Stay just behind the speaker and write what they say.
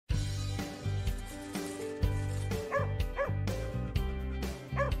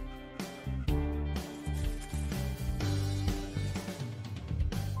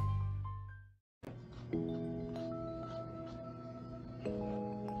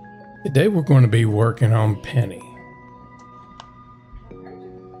Today we're going to be working on Penny.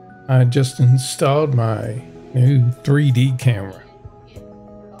 I just installed my new 3D camera,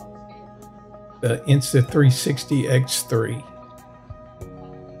 the INSTA360 X2.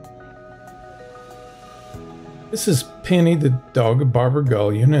 This is Penny, the dog of Barbara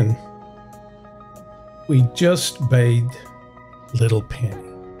Gullion, and we just bathed little Penny.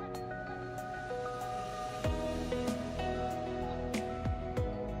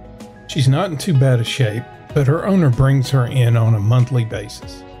 She's not in too bad a shape, but her owner brings her in on a monthly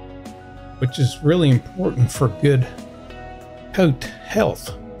basis, which is really important for good coat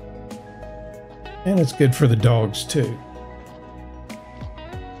health. And it's good for the dogs too.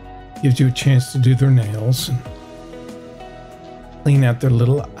 Gives you a chance to do their nails and clean out their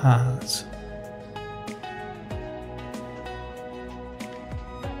little eyes.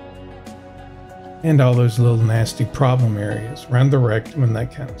 And all those little nasty problem areas around the rectum and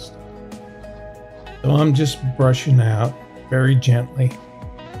that kind of stuff. So I'm just brushing out very gently.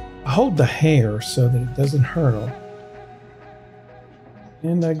 I hold the hair so that it doesn't hurt them.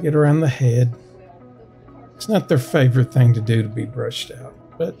 And I get around the head. It's not their favorite thing to do, to be brushed out,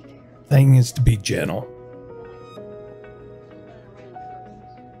 but the thing is to be gentle.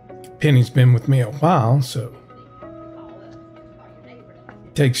 Penny's been with me a while, so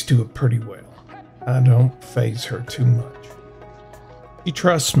takes to it pretty well. I don't faze her too much. She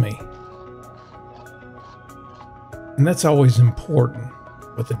trusts me. And that's always important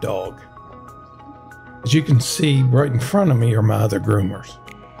with a dog. As you can see, right in front of me are my other groomers.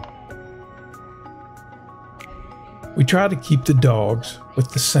 We try to keep the dogs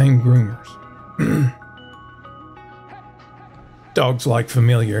with the same groomers. Dogs like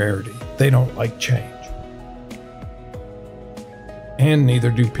familiarity. They don't like change. And neither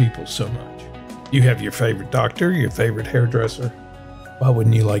do people so much. You have your favorite doctor, your favorite hairdresser. Why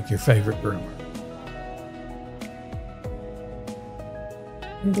wouldn't you like your favorite groomer?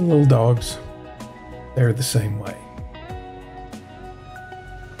 And the little dogs, they're the same way.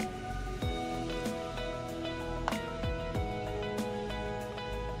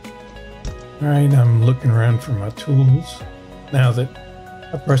 All right, I'm looking around for my tools now that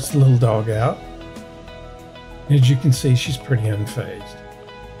I brushed the little dog out. As you can see, she's pretty unfazed.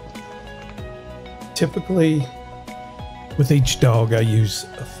 Typically, with each dog, I use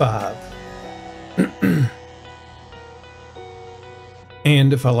a 5.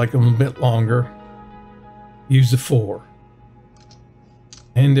 And if I like them a bit longer, use a 4.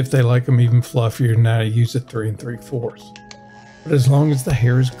 And if they like them even fluffier than that, I use a 3 3/4. But as long as the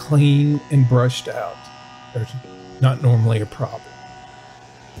hair is clean and brushed out, there's not normally a problem.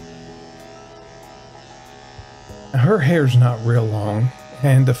 Now, her hair's not real long,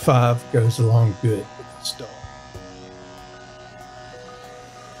 and a 5 goes along good with this dog.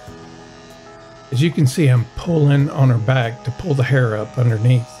 As you can see, I'm pulling on her back to pull the hair up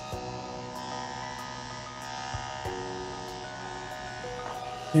underneath.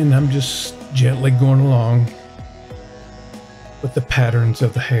 And I'm just gently going along with the patterns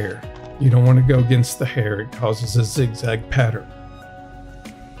of the hair. You don't want to go against the hair. It causes a zigzag pattern.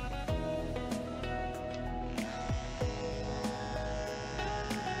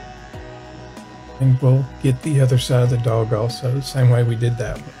 And we'll get the other side of the dog also, the same way we did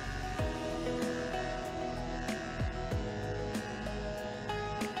that one.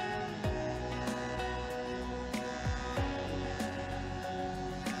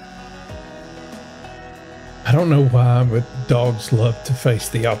 I don't know why, but dogs love to face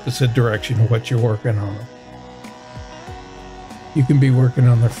the opposite direction of what you're working on. You can be working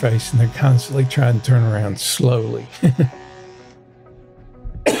on their face and they're constantly trying to turn around slowly.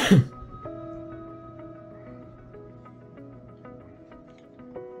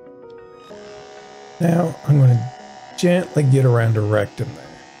 Now I'm going to gently get around her rectum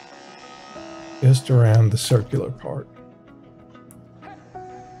there. Just around the circular part.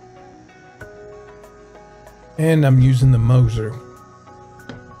 And I'm using the Moser.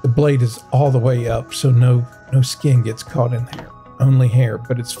 The blade is all the way up, so no skin gets caught in there. Only hair,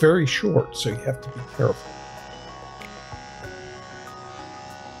 but it's very short, so you have to be careful.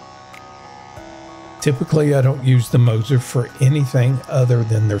 Typically, I don't use the Moser for anything other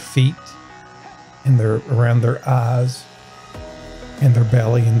than their feet and around their eyes and their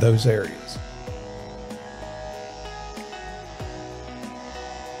belly in those areas.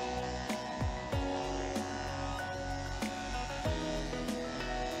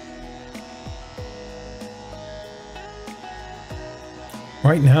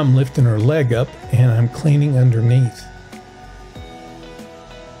 Right now I'm lifting her leg up and I'm cleaning underneath.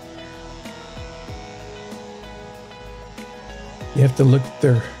 You have to look at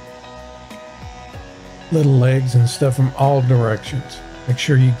their little legs and stuff from all directions. Make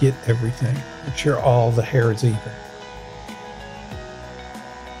sure you get everything. Make sure all the hair is even.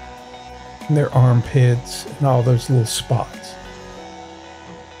 And their armpits and all those little spots.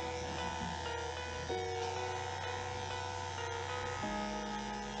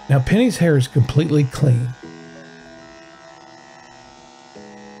 Now Penny's hair is completely clean.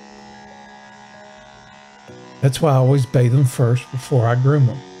 That's why I always bathe them first before I groom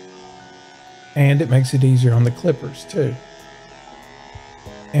them. And it makes it easier on the clippers too.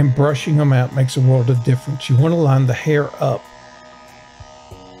 And brushing them out makes a world of difference. You want to line the hair up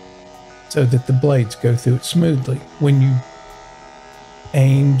so that the blades go through it smoothly when you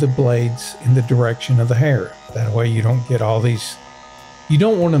aim the blades in the direction of the hair. That way you don't get all these, you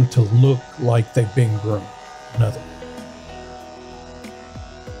don't want them to look like they've been groomed. In other words.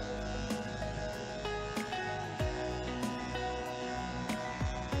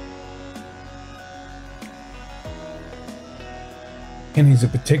 Penny's a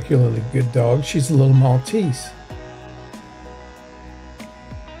particularly good dog. She's a little Maltese.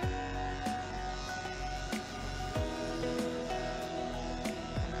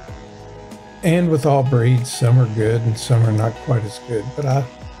 And with all breeds, some are good and some are not quite as good. But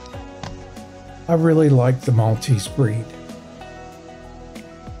I really like the Maltese breed.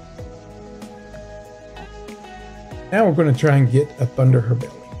 Now we're going to try and get up under her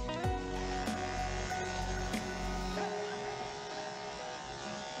belly.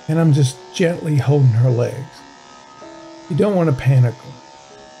 And I'm just gently holding her legs. You don't want to panic them.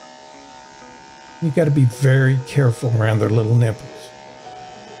 You got to be very careful around their little nipples.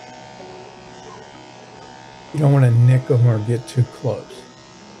 You don't want to nick them or get too close.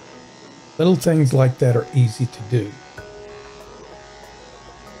 Little things like that are easy to do.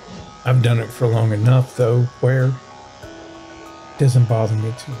 I've done it for long enough though where it doesn't bother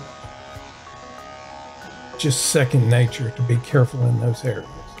me too much. Just second nature to be careful in those areas.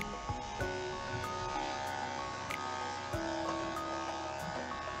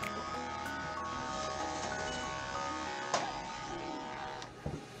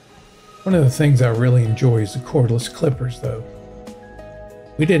 One of the things I really enjoy is the cordless clippers though.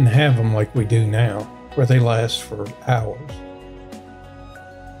 We didn't have them like we do now, where they last for hours.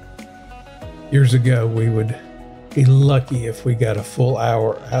 Years ago, we would be lucky if we got a full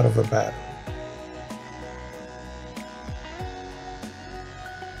hour out of a battery.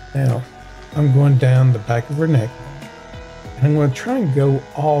 Now, I'm going down the back of her neck, and I'm going to try and go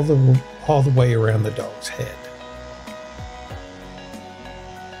all the way around the dog's head.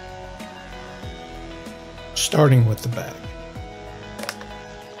 Starting with the back.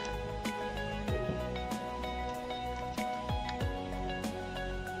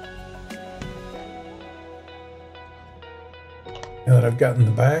 Now that I've gotten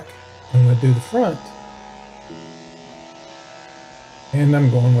the back, I'm going to do the front. And I'm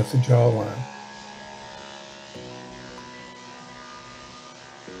going with the jawline.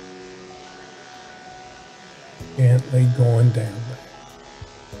 Gently going down there.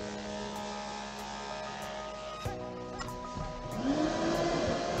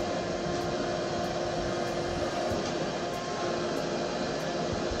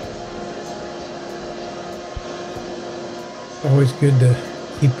 It's always good to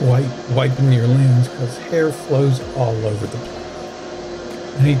keep wiping your lens because hair flows all over the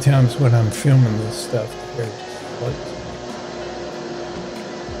place. Many times when I'm filming this stuff, the hair just floats.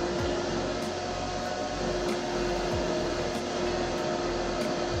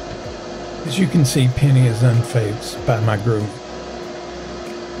 As you can see, Penny is unfazed by my grooming.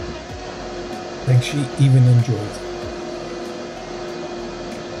 I think she even enjoys it.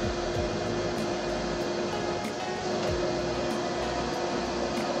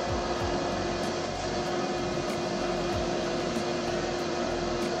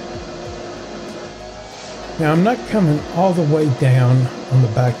 Now I'm not coming all the way down on the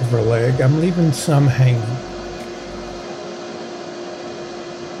back of her leg. I'm leaving some hanging.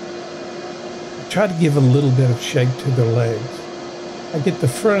 I try to give a little bit of shape to their legs. I get the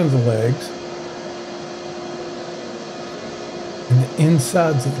front of the legs and the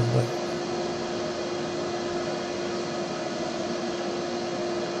insides of the legs.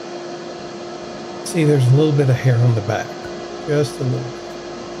 See, there's a little bit of hair on the back, just a little bit.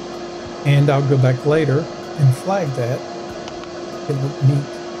 And I'll go back later and flag that. It looked neat.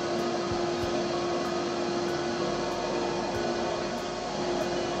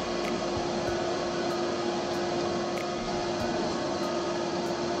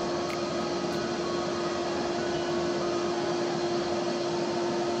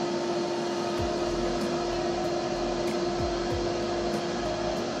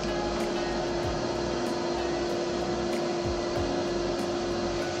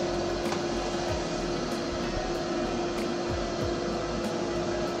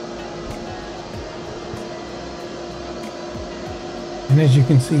 And as you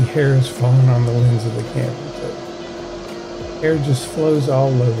can see, hair is falling on the lens of the camera. So hair just flows all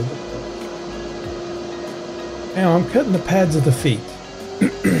over the place. Now I'm cutting the pads of the feet.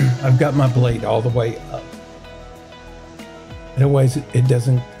 I've got my blade all the way up. Otherwise it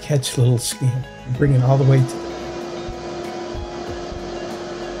doesn't catch little skin. I'm bringing it all the way to the...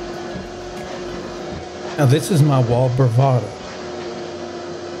 Now this is my wall bravado.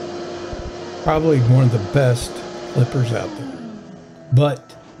 Probably one of the best clippers out there.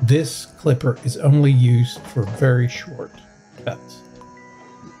 But this clipper is only used for very short cuts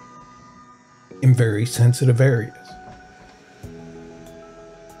in very sensitive areas.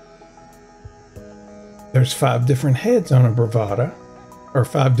 There's 5 different heads on a bravado, or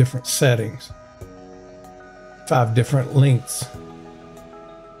 5 different settings, 5 different lengths.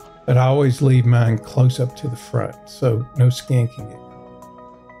 But I always leave mine close up to the front so no skin can get caught.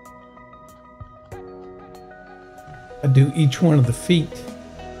 I do each one of the feet.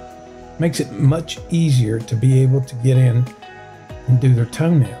 Makes it much easier to be able to get in and do their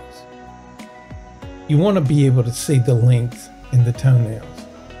toenails. You want to be able to see the length in the toenails.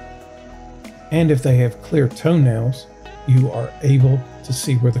 And if they have clear toenails, you are able to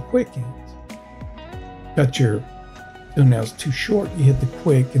see where the quick ends. Cut your toenails too short, you hit the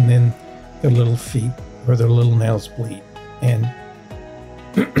quick, and then their little feet or their little nails bleed. And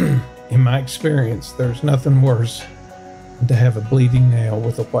in my experience, there's nothing worse than to have a bleeding nail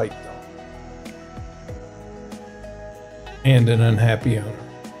with a white dog and an unhappy owner.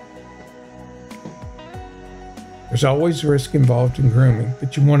 There's always risk involved in grooming,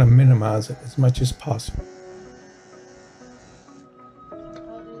 but you want to minimize it as much as possible.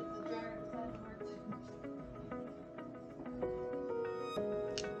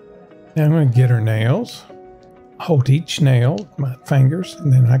 Now I'm going to get her nails, hold each nail with my fingers,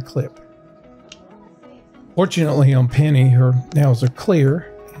 and then I clip. Fortunately on Penny, her nails are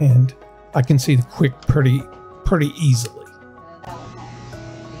clear and I can see the quick pretty easily.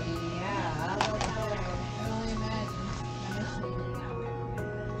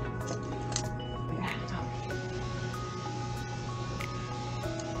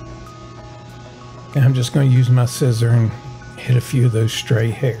 And I'm just going to use my scissor and hit a few of those stray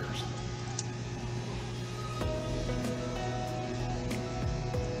hairs.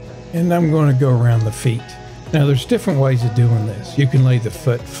 And I'm going to go around the feet. Now there's different ways of doing this. You can lay the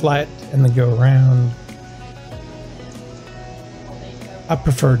foot flat and then go around. I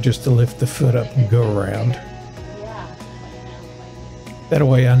prefer just to lift the foot up and go around. That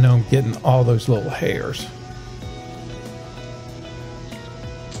way I know I'm getting all those little hairs.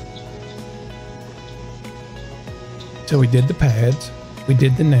 So we did the pads, we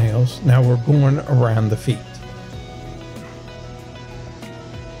did the nails, now we're going around the feet.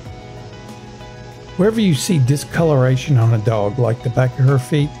 Wherever you see discoloration on a dog, like the back of her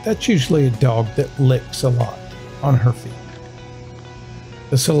feet, that's usually a dog that licks a lot on her feet.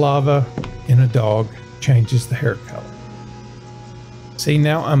 The saliva in a dog changes the hair color. See,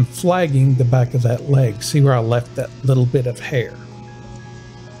 now I'm flagging the back of that leg. See where I left that little bit of hair?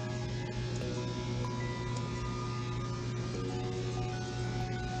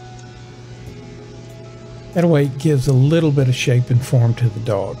 That way it gives a little bit of shape and form to the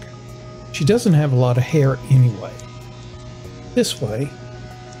dog. She doesn't have a lot of hair anyway. This way,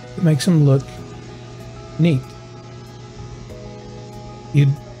 it makes them look neat.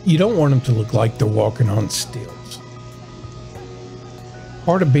 You don't want them to look like they're walking on stilts.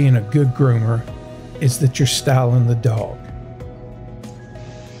 Part of being a good groomer is that you're styling the dog.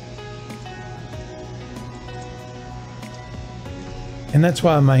 And that's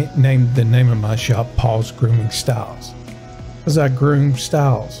why I named the name of my shop Pawz Grooming Styles. Because I groom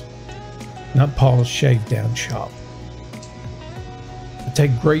styles, not Pawz Shave Down Shop. I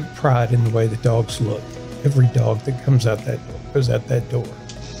take great pride in the way the dogs look. Every dog that comes out that door goes out that door.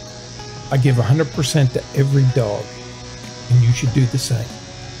 I give 100% to every dog, and you should do the same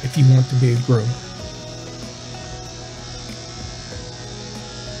if you want to be a groomer.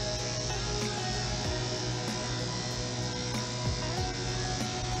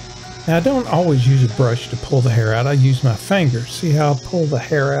 Now, I don't always use a brush to pull the hair out. I use my fingers. See how I pull the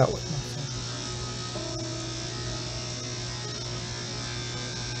hair out with my finger.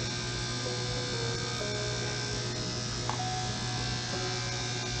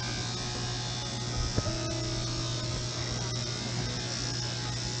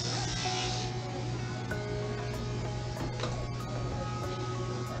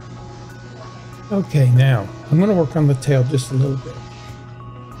 Okay, now I'm going to work on the tail just a little bit.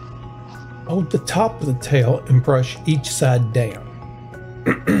 Hold the top of the tail and brush each side down.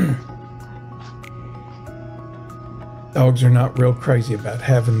 The Dogs are not real crazy about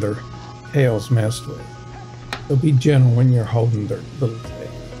having their tails messed with. So be gentle when you're holding their little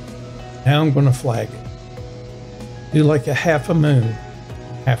tail. Now I'm going to flag it. Do like a half a moon,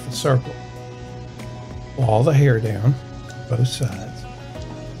 half a circle. Pull all the hair down, both sides.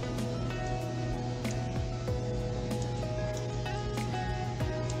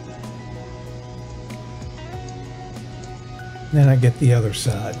 Then I get the other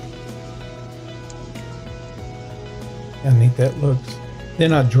side. How neat that looks.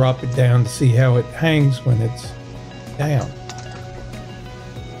 Then I drop it down to see how it hangs when it's down.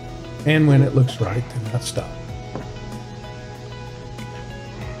 And when it looks right, then I stop.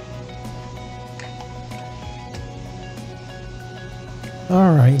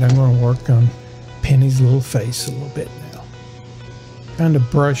 All right, I'm going to work on Penny's little face a little bit now. Kind of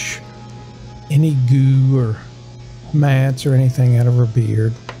brush any goo or mats or anything out of her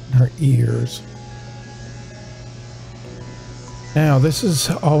beard, her ears. Now, this is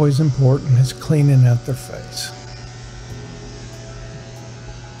always important, is cleaning out their face.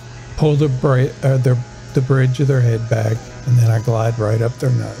 Pull the bridge of their head back, and then I glide right up their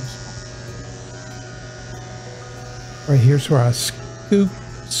nose. Right here's where I scoop,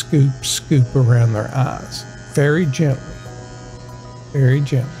 scoop, scoop around their eyes. Very gently. Very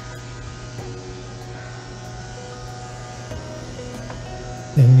gently.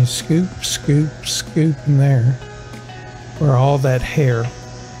 Then you scoop, scoop, scoop in there where all that hair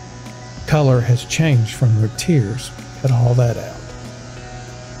color has changed from their tears. Cut all that out.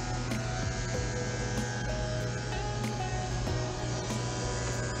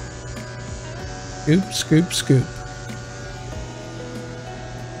 Scoop, scoop, scoop.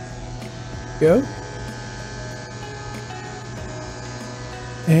 Go.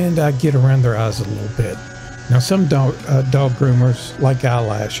 And I get around their eyes a little bit. Now, some dog groomers like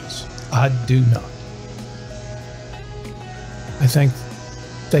eyelashes. I do not. I think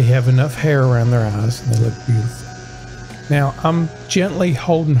they have enough hair around their eyes and they look beautiful. Now, I'm gently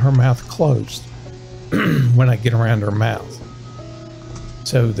holding her mouth closed when I get around her mouth,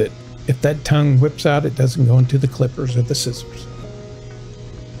 so that if that tongue whips out, it doesn't go into the clippers or the scissors.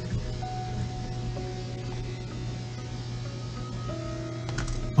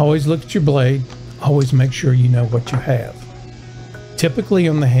 Always look at your blade. Always make sure you know what you have. Typically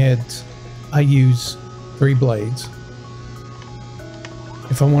on the heads, I use 3 blades.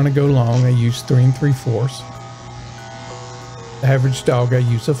 If I want to go long, I use 3 3/4. The average dog, I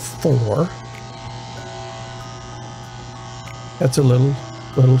use a 4. That's a little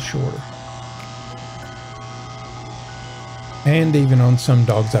shorter. And even on some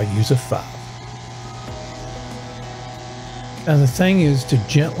dogs, I use a 5. Now the thing is to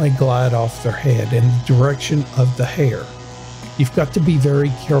gently glide off their head in the direction of the hair. You've got to be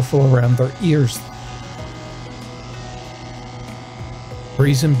very careful around their ears.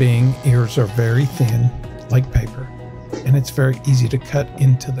 Reason being, ears are very thin, like paper, and it's very easy to cut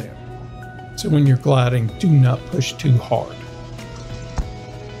into them. So when you're gliding, do not push too hard.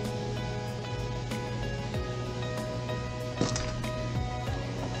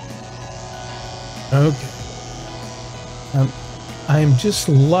 Okay. I am just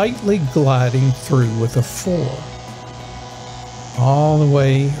lightly gliding through with a 4 all the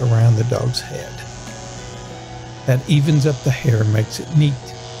way around the dog's head. That evens up the hair and makes it neat.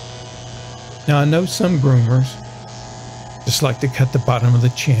 Now, I know some groomers just like to cut the bottom of the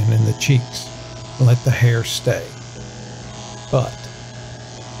chin and the cheeks and let the hair stay. But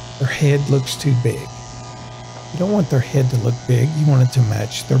their head looks too big. You don't want their head to look big. You want it to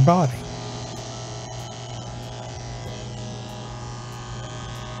match their body.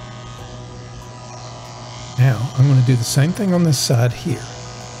 Now, I'm going to do the same thing on this side here.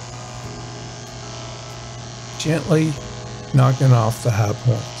 Gently knocking off the high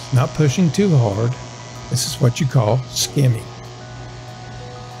points. Not pushing too hard. This is what you call skimming.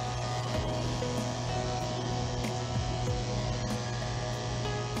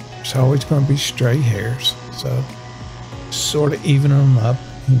 There's always going to be stray hairs, so sort of even them up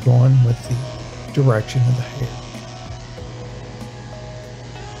and going with the direction of the hair.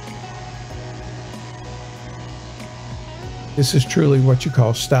 This is truly what you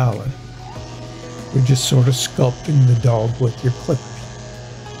call styling. You're just sort of sculpting the dog with your clippers.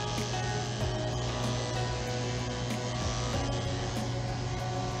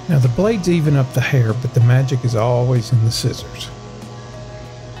 Now the blades even up the hair, but the magic is always in the scissors.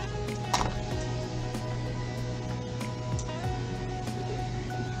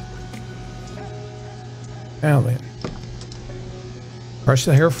 Now then, brush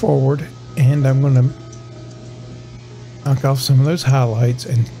the hair forward, and I'm going to knock off some of those highlights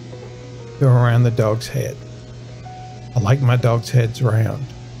and go around the dog's head. I like my dog's heads round.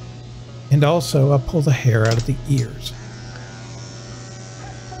 And also I pull the hair out of the ears.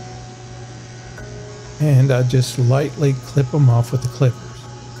 And I just lightly clip them off with the clippers,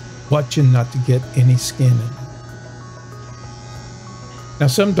 watching not to get any skin in them. Now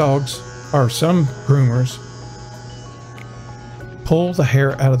some dogs, or some groomers, pull the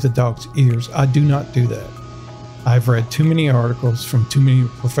hair out of the dog's ears. I do not do that. I've read too many articles from too many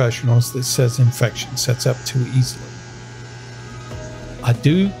professionals that says infection sets up too easily. I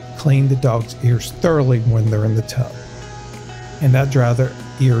do clean the dog's ears thoroughly when they're in the tub, and I dry their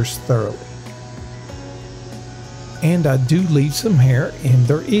ears thoroughly. And I do leave some hair in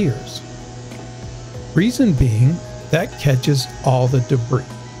their ears. Reason being, that catches all the debris.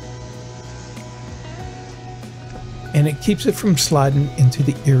 And it keeps it from sliding into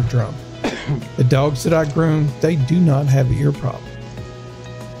the eardrum. The dogs that I groom, they do not have ear problems.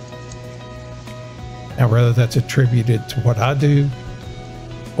 Now, whether that's attributed to what I do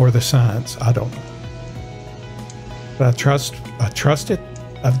or the science, I don't know. But I trust it.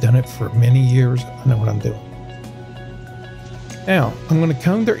 I've done it for many years. I know what I'm doing. Now, I'm going to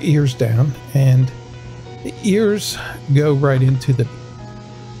comb their ears down, and the ears go right into the...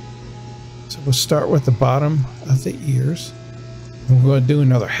 So we'll start with the bottom of the ears. And we're going to do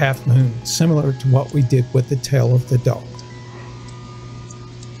another half moon, similar to what we did with the tail of the dog.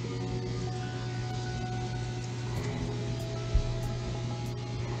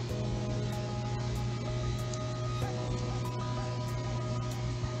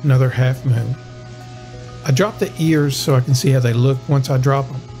 Another half moon. I drop the ears so I can see how they look once I drop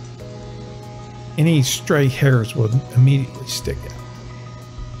them. Any stray hairs will immediately stick out.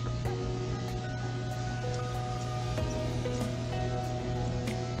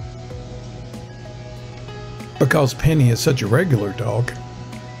 Because Penny is such a regular dog,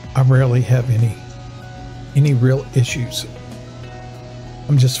 I rarely have any real issues.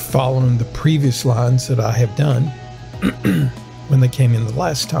 I'm just following the previous lines that I have done when they came in the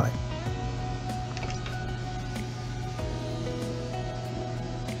last time.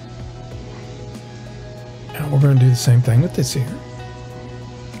 Now we're going to do the same thing with this ear.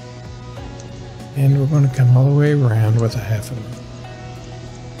 And we're going to come all the way around with a half a moon.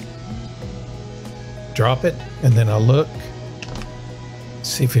 Drop it, and then I look,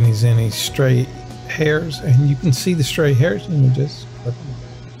 see if there's any stray hairs, and you can see the stray hairs, and you just clip them.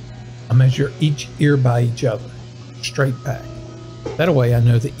 I measure each ear by each other, straight back. That way I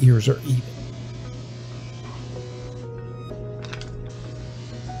know the ears are even.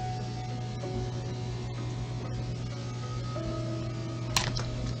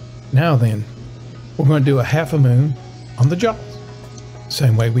 Now then, we're going to do a half a moon on the jaws,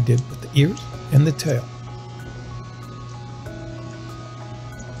 same way we did with the ears and the tail.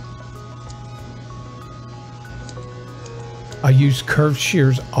 I use curved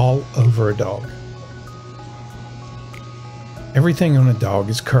shears all over a dog. Everything on a dog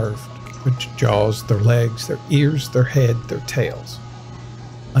is curved. Their jaws, their legs, their ears, their head, their tails.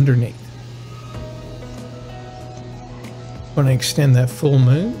 Underneath. I'm going to extend that full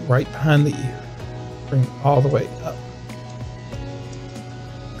moon right behind the ear. Bring it all the way up.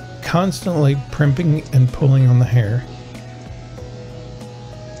 Constantly primping and pulling on the hair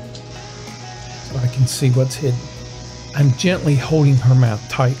so I can see what's hidden. I'm gently holding her mouth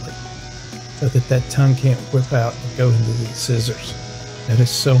tightly so that tongue can't whip out and go into the scissors. That is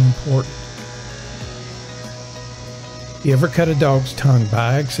so important. If you ever cut a dog's tongue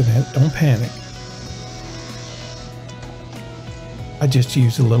by accident, don't panic. I just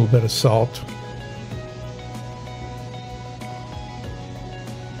use a little bit of salt.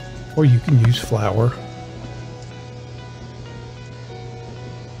 Or you can use flour.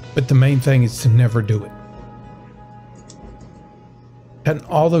 But the main thing is to never do it. Cutting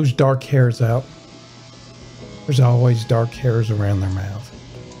all those dark hairs out. There's always dark hairs around their mouth.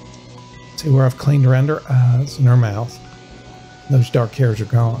 See where I've cleaned around her eyes and her mouth? Those dark hairs are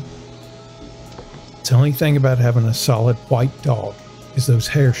gone. The only thing about having a solid white dog is those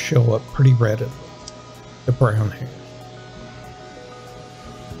hairs show up pretty readily. The brown hair.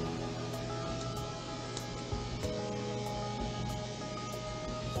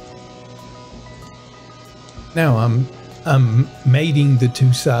 Now I'm mating the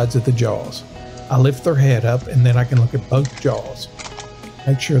two sides of the jaws. I lift their head up and then I can look at both jaws.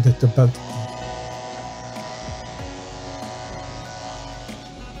 Make sure that they're both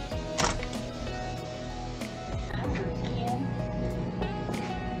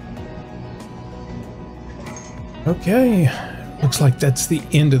Okay, looks like that's the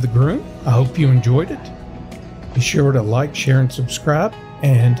end of the groom. I hope you enjoyed it. Be sure to like, share, and subscribe,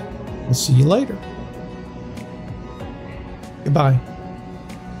 and we'll see you later. Goodbye.